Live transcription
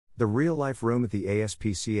The real-life room at the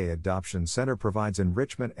ASPCA Adoption Center provides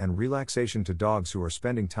enrichment and relaxation to dogs who are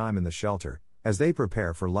spending time in the shelter, as they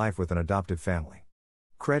prepare for life with an adoptive family.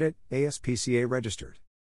 Credit, ASPCA registered.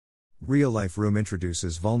 Real Life Room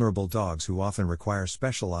introduces vulnerable dogs who often require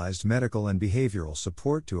specialized medical and behavioral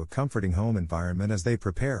support to a comforting home environment as they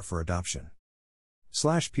prepare for adoption.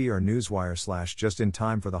 /PR Newswire / just in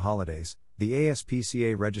time for the holidays, the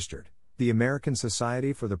ASPCA registered. The American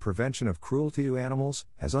Society for the Prevention of Cruelty to Animals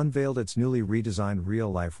has unveiled its newly redesigned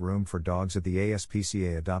real-life room for dogs at the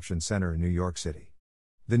ASPCA Adoption Center in New York City.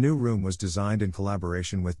 The new room was designed in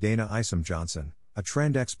collaboration with Dana Isom Johnson, a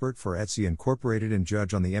trend expert for Etsy Incorporated and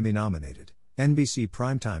judge on the Emmy-nominated NBC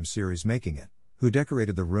primetime series Making It, who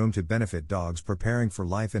decorated the room to benefit dogs preparing for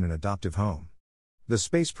life in an adoptive home. The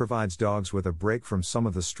space provides dogs with a break from some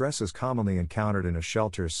of the stresses commonly encountered in a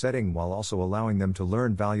shelter setting while also allowing them to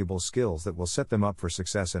learn valuable skills that will set them up for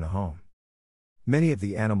success in a home. Many of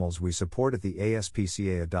the animals we support at the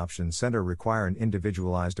ASPCA Adoption Center require an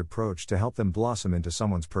individualized approach to help them blossom into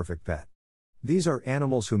someone's perfect pet. These are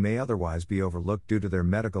animals who may otherwise be overlooked due to their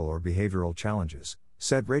medical or behavioral challenges,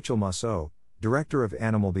 said Rachel Masseau, Director of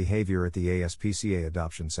Animal Behavior at the ASPCA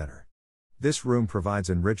Adoption Center. This room provides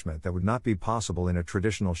enrichment that would not be possible in a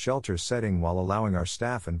traditional shelter setting while allowing our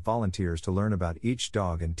staff and volunteers to learn about each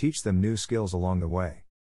dog and teach them new skills along the way.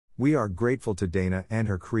 We are grateful to Dana and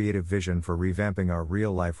her creative vision for revamping our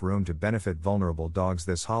real-life room to benefit vulnerable dogs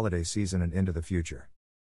this holiday season and into the future.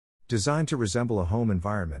 Designed to resemble a home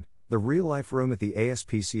environment, the real-life room at the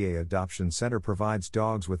ASPCA Adoption Center provides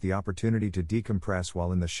dogs with the opportunity to decompress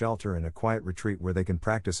while in the shelter and a quiet retreat where they can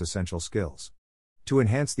practice essential skills. To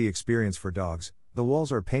enhance the experience for dogs, the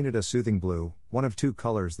walls are painted a soothing blue, one of two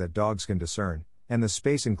colors that dogs can discern, and the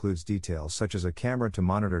space includes details such as a camera to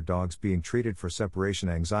monitor dogs being treated for separation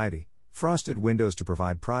anxiety, frosted windows to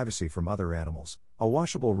provide privacy from other animals, a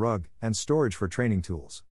washable rug, and storage for training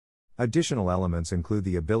tools. Additional elements include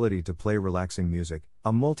the ability to play relaxing music,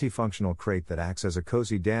 a multifunctional crate that acts as a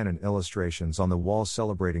cozy den, and illustrations on the walls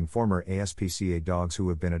celebrating former ASPCA dogs who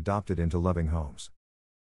have been adopted into loving homes.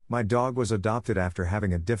 My dog was adopted after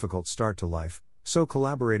having a difficult start to life, so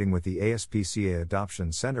collaborating with the ASPCA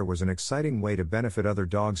Adoption Center was an exciting way to benefit other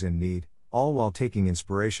dogs in need, all while taking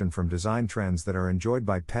inspiration from design trends that are enjoyed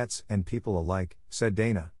by pets and people alike, said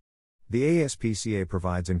Dana. The ASPCA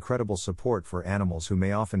provides incredible support for animals who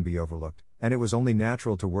may often be overlooked, and it was only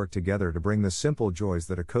natural to work together to bring the simple joys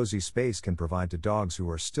that a cozy space can provide to dogs who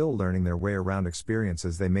are still learning their way around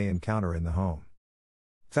experiences they may encounter in the home.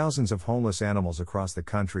 Thousands of homeless animals across the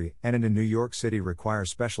country and in New York City require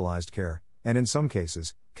specialized care, and in some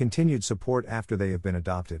cases, continued support after they have been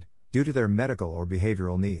adopted, due to their medical or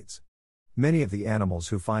behavioral needs. Many of the animals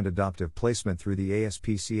who find adoptive placement through the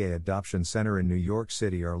ASPCA Adoption Center in New York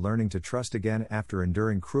City are learning to trust again after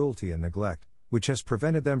enduring cruelty and neglect, which has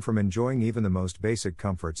prevented them from enjoying even the most basic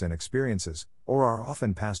comforts and experiences, or are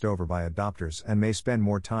often passed over by adopters and may spend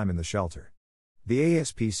more time in the shelter. The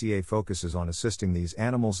ASPCA focuses on assisting these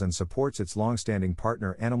animals and supports its long-standing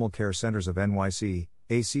partner Animal Care Centers of NYC,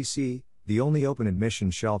 ACC, the only open admission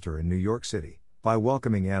shelter in New York City, by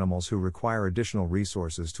welcoming animals who require additional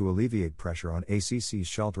resources to alleviate pressure on ACC's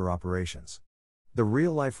shelter operations. The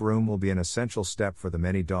real-life room will be an essential step for the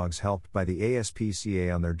many dogs helped by the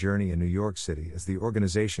ASPCA on their journey in New York City as the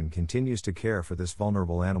organization continues to care for this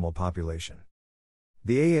vulnerable animal population.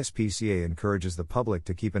 The ASPCA encourages the public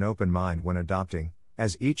to keep an open mind when adopting,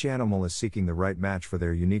 as each animal is seeking the right match for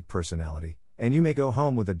their unique personality, and you may go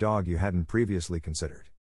home with a dog you hadn't previously considered.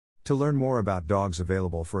 To learn more about dogs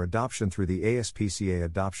available for adoption through the ASPCA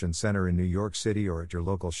Adoption Center in New York City or at your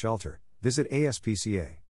local shelter, visit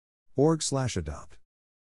aspca.org/adopt.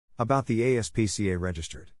 About the ASPCA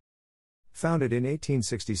registered. Founded in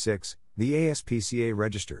 1866, the ASPCA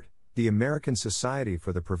registered, the American Society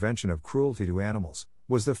for the Prevention of Cruelty to Animals,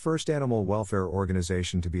 was the first animal welfare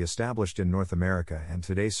organization to be established in North America and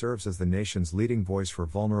today serves as the nation's leading voice for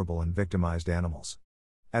vulnerable and victimized animals.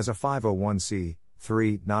 As a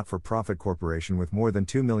 501(c)(3) not-for-profit corporation with more than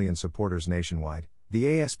 2 million supporters nationwide, the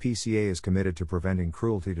ASPCA is committed to preventing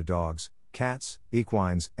cruelty to dogs, cats,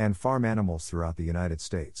 equines, and farm animals throughout the United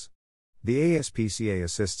States. The ASPCA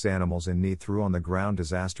assists animals in need through on-the-ground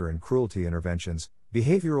disaster and cruelty interventions,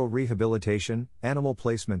 behavioral rehabilitation, animal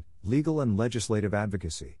placement, legal and legislative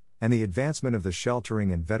advocacy, and the advancement of the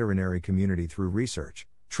sheltering and veterinary community through research,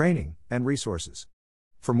 training, and resources.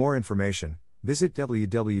 For more information, visit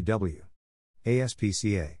www.aspca.org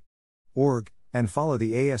and follow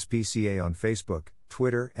the ASPCA on Facebook,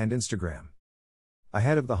 Twitter, and Instagram.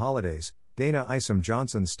 Ahead of the holidays, Dana Isom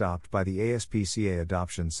Johnson stopped by the ASPCA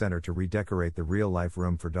Adoption Center to redecorate the real-life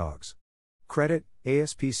room for dogs. Credit,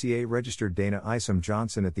 ASPCA registered Dana Isom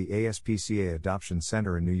Johnson at the ASPCA Adoption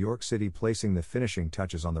Center in New York City, placing the finishing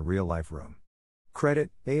touches on the real life room.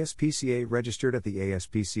 Credit, ASPCA registered at the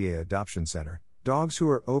ASPCA Adoption Center. Dogs who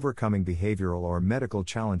are overcoming behavioral or medical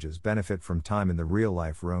challenges benefit from time in the real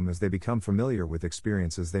life room as they become familiar with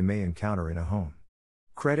experiences they may encounter in a home.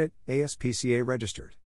 Credit, ASPCA registered.